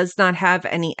someone that does not have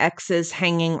any exes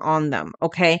hanging on them.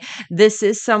 Okay. This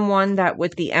is someone that,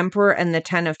 with the Emperor and the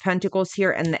 10 of Pentacles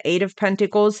here and the 8 of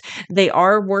Pentacles, they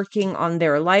are working on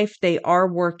their life. They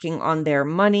are working on their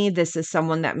money. This is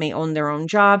someone that may own their own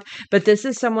job, but this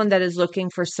is someone that is looking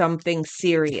for something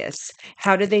serious.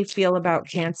 How do they feel about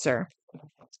Cancer?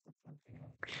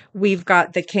 We've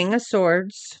got the King of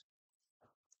Swords.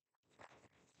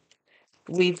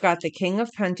 We've got the King of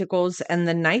Pentacles and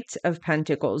the Knight of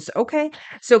Pentacles. Okay.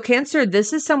 So, Cancer,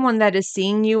 this is someone that is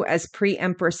seeing you as pre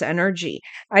Empress energy.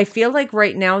 I feel like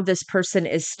right now this person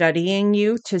is studying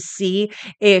you to see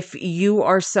if you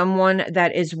are someone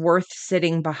that is worth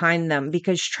sitting behind them.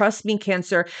 Because trust me,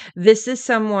 Cancer, this is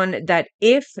someone that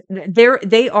if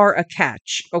they are a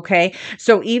catch. Okay.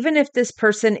 So, even if this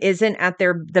person isn't at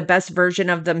the best version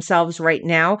of themselves right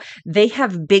now, they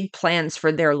have big plans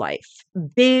for their life,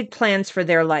 big plans for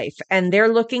their life. And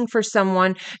they're looking for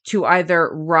someone to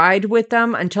either ride with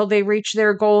them until they reach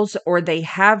their goals or they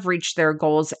have reached their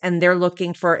goals and they're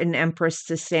looking for an Empress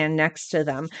to stand next to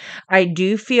them. I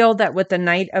do feel that with the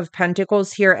Knight of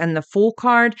Pentacles here and the Fool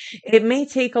card, it may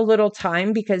take a little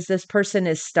time because this person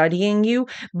is studying you,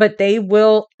 but they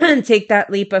will take that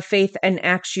leap of faith and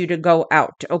ask you to go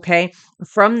out. Okay.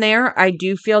 From there, I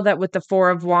do feel that with the Four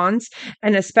of Wands,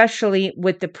 and especially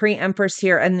with the pre-empress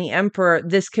here and the emperor,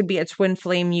 this could be a twin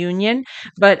flame union.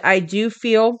 But I do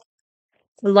feel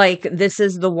like this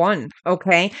is the one.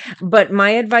 Okay. But my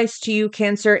advice to you,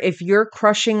 Cancer, if you're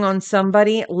crushing on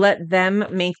somebody, let them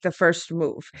make the first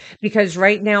move, because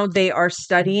right now they are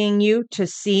studying you to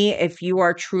see if you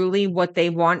are truly what they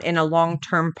want in a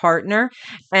long-term partner.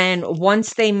 And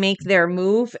once they make their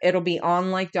move, it'll be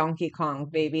on like Donkey Kong,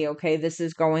 baby. Okay. This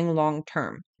is going long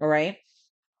term. All right.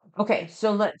 Okay,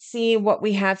 so let's see what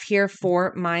we have here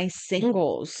for my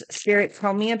singles. Spirit,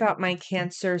 tell me about my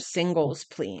Cancer singles,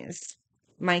 please.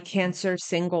 My Cancer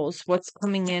singles. What's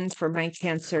coming in for my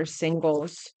Cancer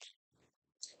singles?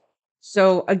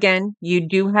 So again, you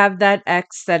do have that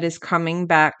ex that is coming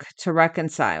back to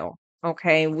reconcile.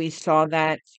 Okay, we saw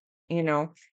that, you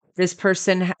know, this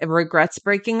person regrets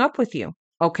breaking up with you.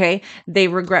 Okay, they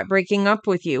regret breaking up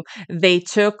with you. They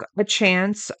took a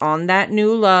chance on that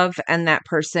new love, and that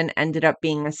person ended up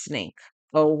being a snake.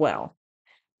 Oh, well.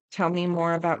 Tell me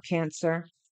more about Cancer.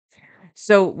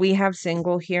 So we have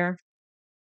single here.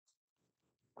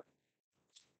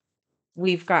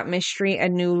 We've got mystery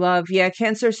and new love. Yeah,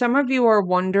 Cancer, some of you are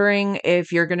wondering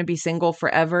if you're going to be single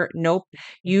forever. Nope.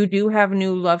 You do have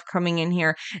new love coming in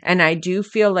here. And I do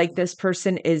feel like this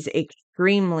person is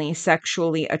extremely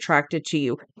sexually attracted to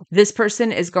you. This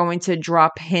person is going to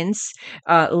drop hints,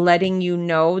 letting you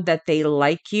know that they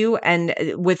like you. And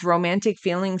with romantic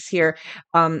feelings here,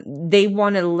 they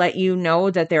want to let you know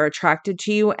that they're attracted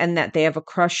to you and that they have a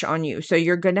crush on you. So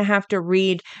you're going to have to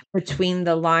read between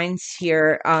the lines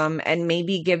here, and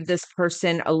maybe give this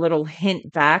person a little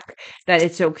hint back that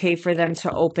it's okay for them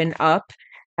to open up.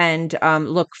 And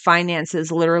look,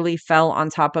 finances literally fell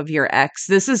on top of your ex.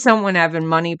 This is someone having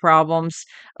money problems.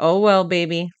 Oh, well,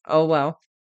 baby. Oh, well.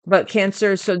 But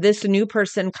Cancer, so this new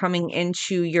person coming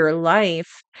into your life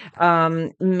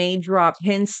may drop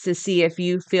hints to see if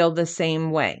you feel the same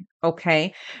way.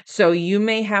 Okay. So you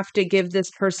may have to give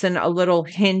this person a little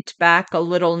hint back, a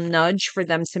little nudge for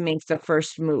them to make the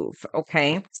first move.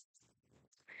 Okay.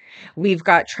 We've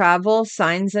got travel,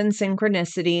 signs, and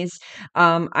synchronicities.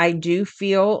 I do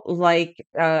feel like,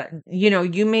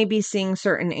 you may be seeing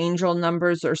certain angel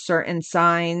numbers or certain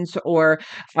signs or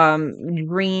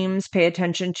dreams. Pay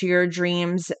attention to your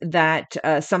dreams that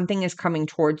something is coming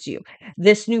towards you.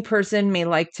 This new person may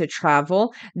like to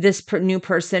travel. This new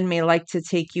person may like to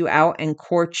take you out and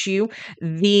court you.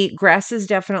 The grass is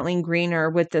definitely greener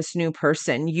with this new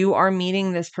person. You are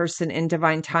meeting this person in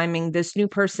divine timing. This new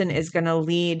person is going to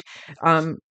lead,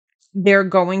 um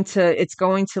it's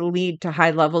going to lead to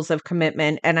high levels of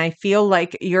commitment. And I feel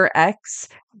like your ex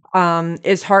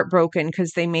is heartbroken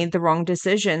because they made the wrong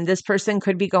decision. This person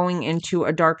could be going into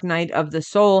a dark night of the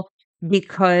soul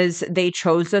because they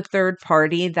chose a third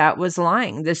party that was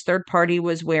lying. This third party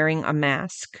was wearing a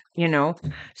mask.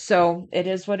 So it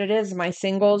is what it is. My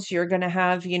singles, you're going to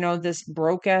have, this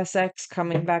broke ass ex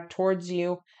coming back towards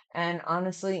you. And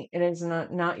honestly, it is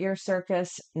not your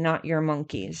circus, not your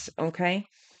monkeys. Okay.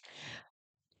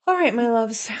 All right, my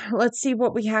loves. Let's see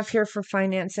what we have here for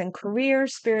finance and career.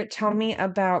 Spirit, tell me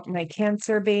about my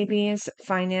Cancer babies,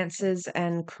 finances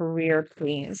and career,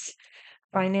 please.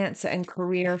 Finance and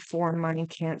career for my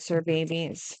Cancer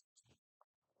babies.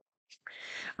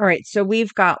 All right, so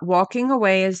we've got walking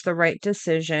away is the right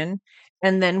decision.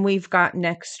 And then we've got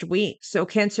next week. So,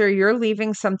 Cancer, you're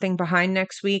leaving something behind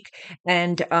next week.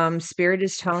 And Spirit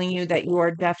is telling you that you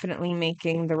are definitely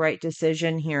making the right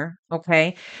decision here.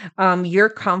 Okay. Your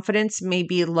confidence may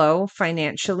be low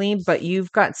financially, but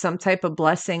you've got some type of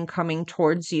blessing coming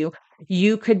towards you.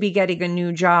 You could be getting a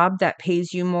new job that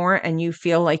pays you more, and you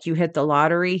feel like you hit the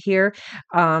lottery here.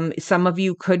 Some of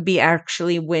you could be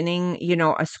actually winning,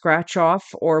 a scratch off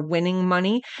or winning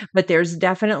money, but there's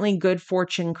definitely good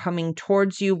fortune coming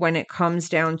towards you when it comes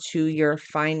down to your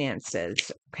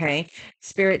finances. Okay.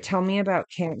 Spirit, tell me about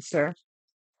Cancer.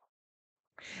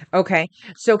 Okay.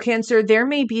 So, Cancer, there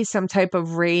may be some type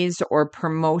of raise or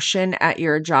promotion at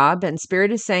your job, and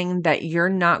Spirit is saying that you're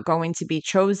not going to be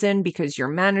chosen because your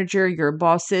manager, your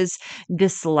bosses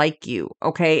dislike you.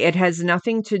 Okay. It has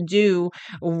nothing to do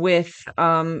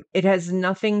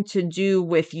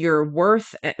with your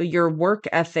worth, your work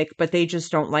ethic, but they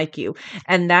just don't like you.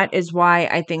 And that is why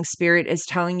I think Spirit is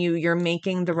telling you you're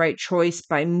making the right choice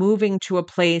by moving to a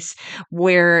place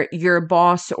where your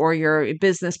boss or your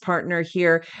business partner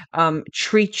here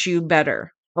treat you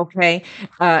better. Okay.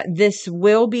 This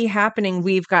will be happening.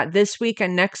 We've got this week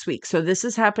and next week. So this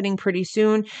is happening pretty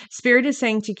soon. Spirit is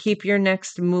saying to keep your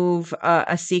next move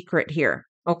a secret here.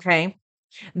 Okay.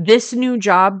 This new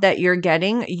job that you're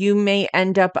getting, you may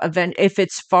end up if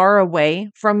it's far away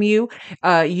from you,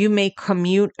 you may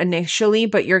commute initially,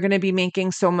 but you're going to be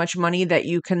making so much money that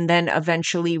you can then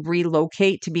eventually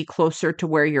relocate to be closer to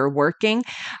where you're working.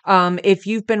 If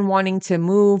you've been wanting to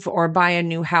move or buy a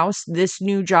new house, this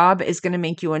new job is going to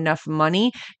make you enough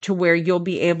money to where you'll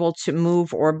be able to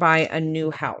move or buy a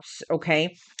new house.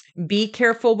 Okay. Be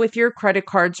careful with your credit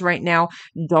cards right now.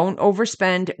 Don't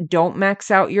overspend. Don't max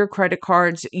out your credit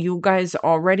cards. You guys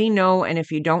already know. And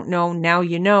if you don't know, now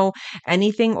you know.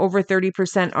 Anything over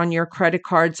 30% on your credit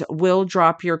cards will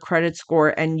drop your credit score.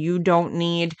 And you don't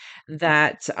need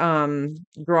that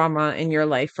drama in your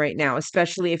life right now,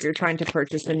 especially if you're trying to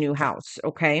purchase a new house.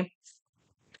 Okay.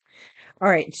 All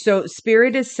right. So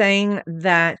spirit is saying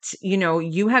that,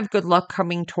 you have good luck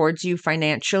coming towards you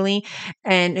financially,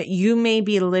 and you may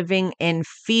be living in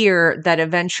fear that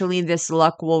eventually this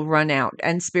luck will run out.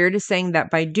 And spirit is saying that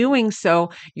by doing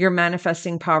so, you're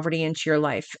manifesting poverty into your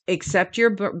life. Accept your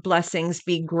blessings,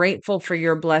 be grateful for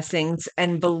your blessings,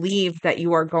 and believe that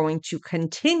you are going to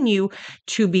continue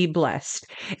to be blessed.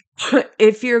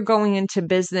 If you're going into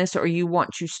business or you want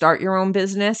to start your own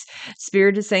business,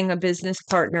 Spirit is saying a business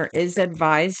partner is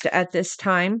advised at this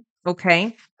time.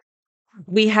 Okay.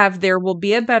 We have there will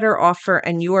be a better offer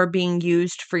and you are being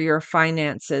used for your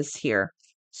finances here.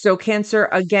 So, Cancer,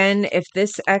 again, if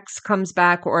this X comes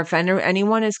back or if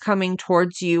anyone is coming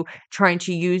towards you trying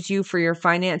to use you for your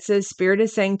finances, Spirit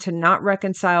is saying to not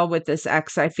reconcile with this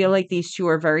X. I feel like these two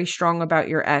are very strong about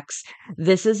your X.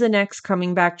 This is an X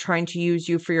coming back trying to use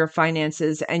you for your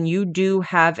finances, and you do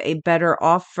have a better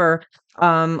offer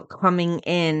coming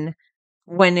in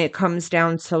when it comes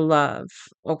down to love.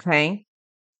 Okay.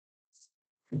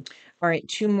 All right,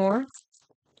 two more.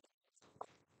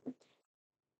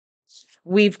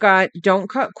 We've got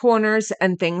don't cut corners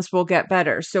and things will get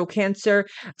better. So Cancer,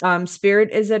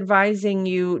 Spirit is advising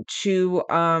you to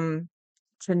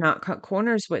not cut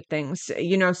corners with things.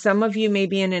 Some of you may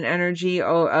be in an energy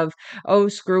oh,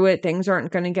 screw it, things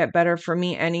aren't going to get better for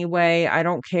me anyway. I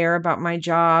don't care about my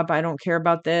job. I don't care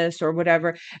about this or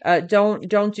whatever.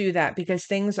 Don't do that, because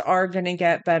things are going to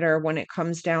get better when it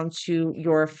comes down to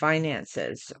your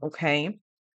finances. Okay.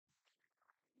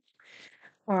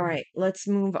 All right, let's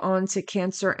move on to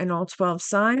Cancer and all 12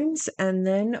 signs, and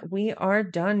then we are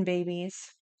done,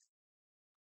 babies.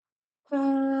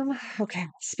 Okay,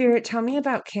 Spirit, tell me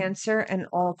about Cancer and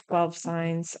all 12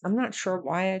 signs. I'm not sure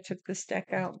why I took this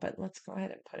deck out, but let's go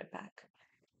ahead and put it back.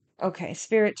 Okay,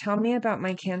 Spirit, tell me about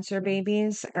my Cancer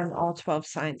babies and all 12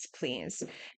 signs, please.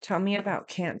 Tell me about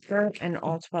Cancer and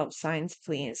all 12 signs,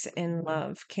 please, in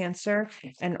love. Cancer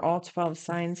and all 12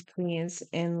 signs, please,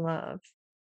 in love.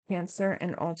 Cancer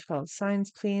and all 12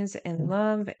 signs, please, in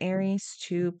love, Aries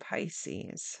to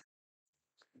Pisces.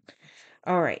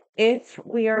 All right. If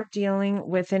we are dealing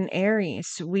with an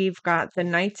Aries, we've got the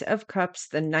Knight of Cups,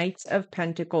 the Knight of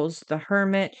Pentacles, the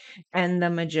Hermit, and the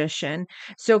Magician.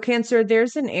 So, Cancer,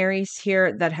 there's an Aries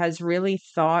here that has really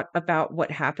thought about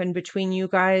what happened between you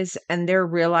guys, and they're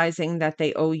realizing that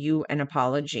they owe you an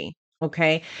apology.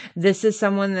 Okay. This is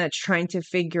someone that's trying to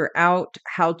figure out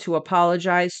how to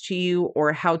apologize to you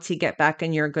or how to get back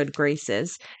in your good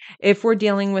graces. If we're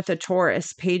dealing with a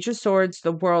Taurus, Page of Swords,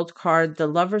 the World card, the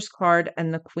Lover's card,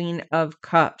 and the Queen of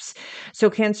Cups.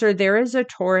 So, Cancer, there is a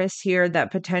Taurus here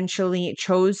that potentially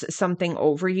chose something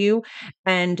over you,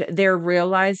 and they're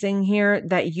realizing here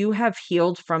that you have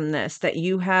healed from this, that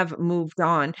you have moved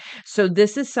on. So,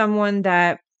 this is someone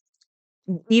that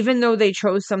even though they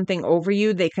chose something over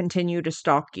you, they continue to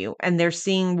stalk you, and they're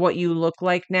seeing what you look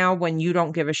like now when you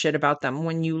don't give a shit about them,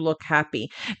 when you look happy.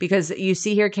 Because you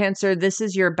see here, Cancer, this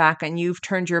is your back, and you've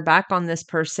turned your back on this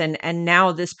person, and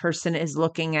now this person is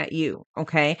looking at you.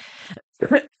 Okay.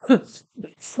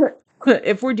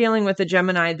 If we're dealing with a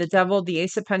Gemini, the Devil, the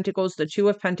Ace of Pentacles, the Two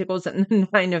of Pentacles, and the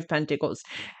Nine of Pentacles.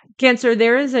 Cancer,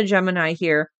 there is a Gemini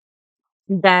here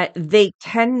that they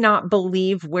cannot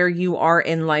believe where you are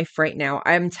in life right now.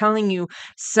 I'm telling you,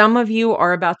 some of you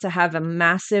are about to have a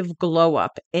massive glow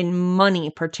up in money,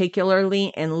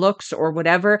 particularly in looks or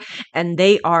whatever, and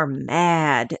they are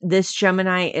mad. This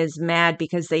Gemini is mad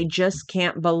because they just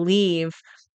can't believe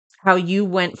how you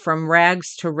went from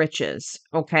rags to riches.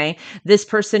 Okay. This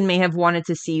person may have wanted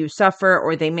to see you suffer,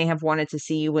 or they may have wanted to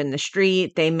see you in the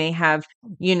street. They may have,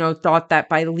 thought that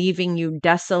by leaving you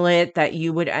desolate, that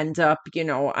you would end up,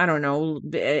 I don't know,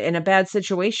 in a bad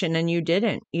situation, and you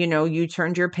didn't. You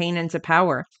turned your pain into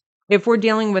power. If we're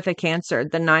dealing with a Cancer,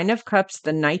 the Nine of Cups,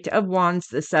 the Knight of Wands,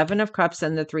 the Seven of Cups,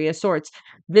 and the Three of Swords,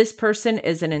 this person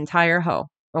is an entire hoe.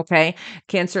 Okay.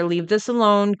 Cancer, leave this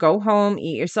alone. Go home,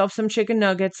 eat yourself some chicken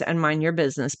nuggets, and mind your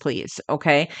business, please.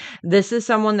 Okay. This is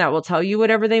someone that will tell you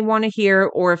whatever they want to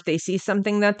hear, or if they see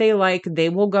something that they like, they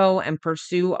will go and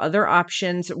pursue other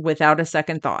options without a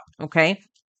second thought. Okay.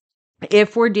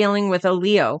 If we're dealing with a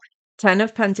Leo, 10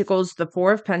 of Pentacles, the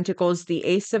 4 of Pentacles, the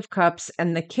Ace of Cups,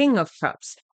 and the King of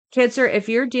Cups. Cancer, if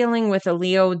you're dealing with a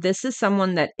Leo, this is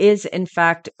someone that is, in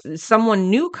fact, someone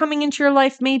new coming into your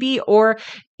life, maybe, or,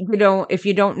 if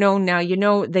you don't know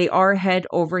now, they are head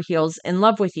over heels in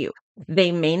love with you.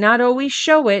 They may not always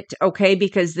show it, okay,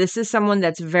 because this is someone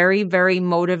that's very, very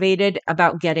motivated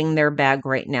about getting their bag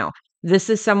right now. This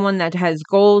is someone that has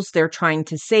goals. They're trying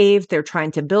to save. They're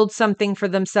trying to build something for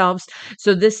themselves.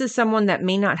 So this is someone that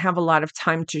may not have a lot of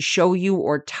time to show you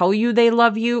or tell you they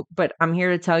love you, but I'm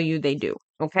here to tell you they do.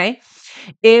 Okay.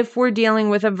 If we're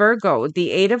dealing with a Virgo, the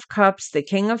 8 of Cups, the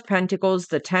King of Pentacles,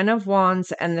 the 10 of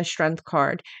Wands, and the Strength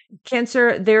card.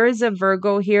 Cancer, there is a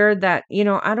Virgo here that,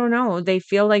 I don't know, they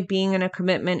feel like being in a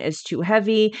commitment is too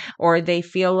heavy, or they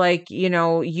feel like,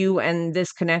 you and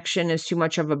this connection is too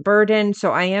much of a burden.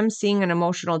 So I am seeing an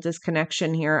emotional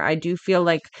disconnection here. I do feel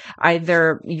like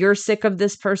either you're sick of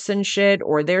this person's shit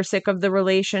or they're sick of the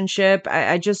relationship.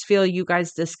 I just feel you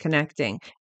guys disconnecting.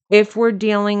 If we're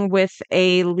dealing with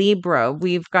a Libra,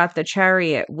 we've got the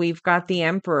Chariot, we've got the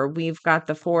Emperor, we've got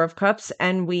the 4 of Cups,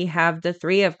 and we have the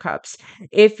 3 of Cups.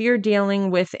 If you're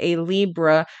dealing with a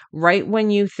Libra, right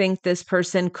when you think this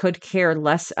person could care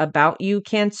less about you,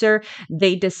 Cancer,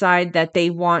 they decide that they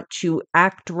want to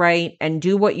act right and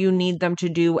do what you need them to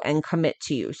do and commit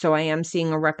to you. So I am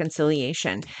seeing a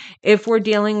reconciliation. If we're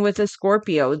dealing with a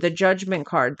Scorpio, the Judgment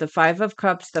card, the 5 of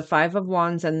Cups, the 5 of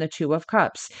Wands, and the 2 of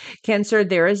Cups. Cancer,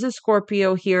 there is a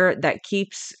Scorpio here that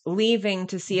keeps leaving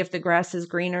to see if the grass is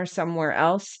greener somewhere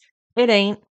else. It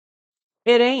ain't.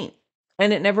 It ain't.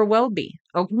 And it never will be.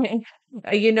 Okay.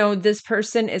 This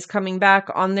person is coming back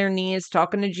on their knees,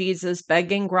 talking to Jesus,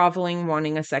 begging, groveling,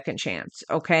 wanting a second chance.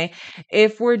 Okay.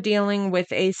 If we're dealing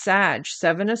with a Sag,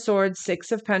 7 of Swords,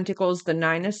 6 of Pentacles, the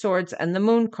 9 of Swords, and the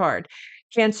Moon card.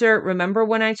 Cancer, remember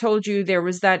when I told you there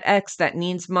was that ex that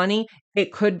needs money?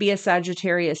 It could be a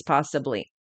Sagittarius, possibly,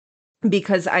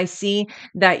 because I see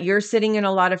that you're sitting in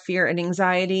a lot of fear and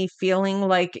anxiety, feeling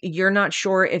like you're not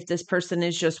sure if this person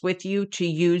is just with you to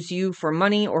use you for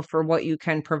money or for what you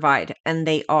can provide. And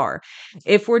they are.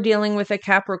 If we're dealing with a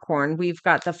Capricorn, we've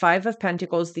got the 5 of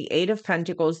Pentacles, the 8 of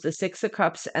Pentacles, the 6 of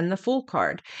Cups, and the Fool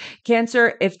card.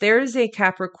 Cancer, if there is a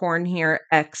Capricorn here,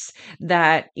 X,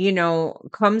 that,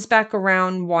 comes back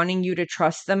around wanting you to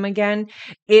trust them again,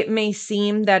 it may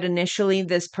seem that initially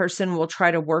this person will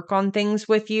try to work on things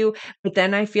with you, but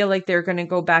then I feel like they're going to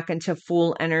go back into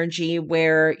Fool energy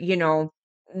where,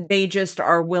 they just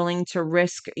are willing to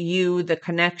risk you, the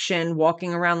connection,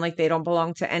 walking around like they don't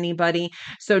belong to anybody.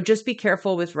 So just be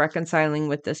careful with reconciling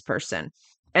with this person.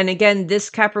 And again, this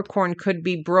Capricorn could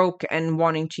be broke and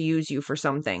wanting to use you for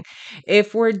something.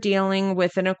 If we're dealing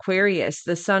with an Aquarius,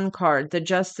 the Sun card, the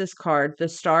Justice card, the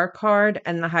Star card,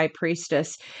 and the High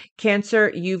Priestess.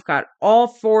 Cancer, you've got all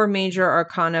 4 major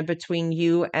arcana between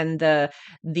you and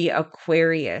the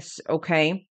Aquarius,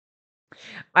 okay?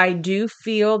 I do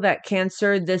feel that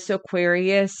Cancer, this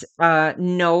Aquarius,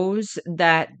 knows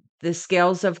that the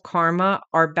scales of karma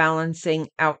are balancing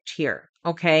out here.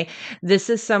 Okay.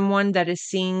 This is someone that is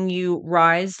seeing you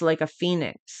rise like a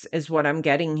phoenix, is what I'm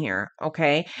getting here.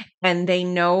 Okay. And they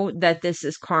know that this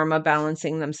is karma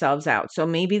balancing themselves out. So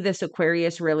maybe this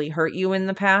Aquarius really hurt you in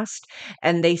the past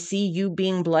and they see you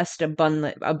being blessed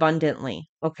abundantly.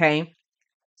 Okay.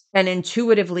 And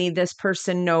intuitively, this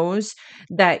person knows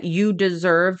that you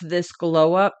deserve this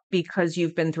glow up because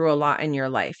you've been through a lot in your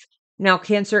life. Now,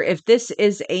 Cancer, if this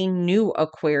is a new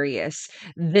Aquarius,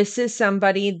 this is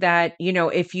somebody that,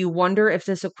 if you wonder if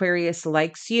this Aquarius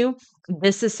likes you,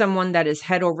 this is someone that is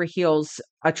head over heels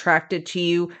attracted to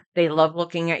you. They love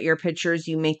looking at your pictures.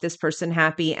 You make this person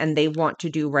happy and they want to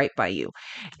do right by you.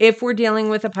 If we're dealing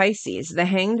with a Pisces, the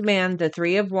Hanged Man, the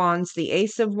 3 of Wands, the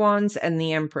Ace of Wands, and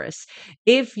the Empress.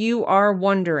 If you are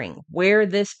wondering where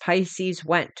this Pisces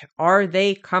went, are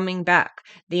they coming back?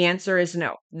 The answer is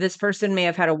no. This person may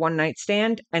have had a one night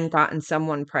stand and gotten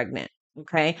someone pregnant.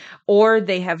 Okay. Or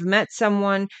they have met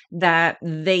someone that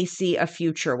they see a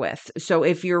future with. So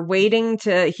if you're waiting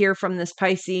to hear from this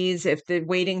Pisces, if they're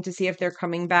waiting to see if they're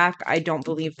coming back, I don't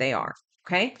believe they are.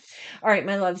 Okay. All right,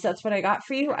 my loves, that's what I got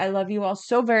for you. I love you all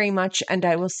so very much, and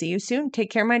I will see you soon. Take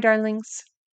care, my darlings.